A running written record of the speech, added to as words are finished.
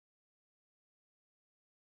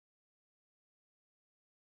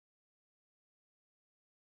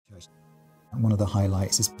One of the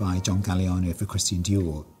highlights is by John Galliano for Christian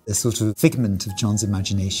Dior, a sort of figment of John's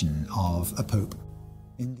imagination of a pope.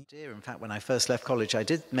 In fact, when I first left college, I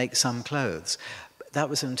did make some clothes. But that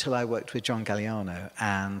was until I worked with John Galliano,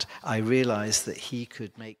 and I realised that he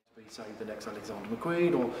could make, say, the next Alexander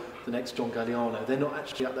McQueen or the next John Galliano. They're not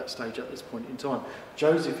actually at that stage at this point in time.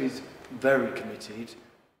 Joseph is very committed.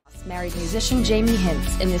 Married musician Jamie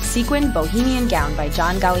Hintz in this sequined bohemian gown by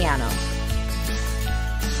John Galliano.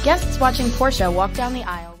 Guests watching Portia walk down the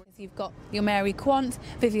aisle. You've got your Mary Quant,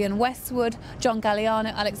 Vivienne Westwood, John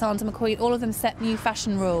Galliano, Alexander McQueen, all of them set new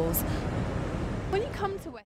fashion rules. When you come to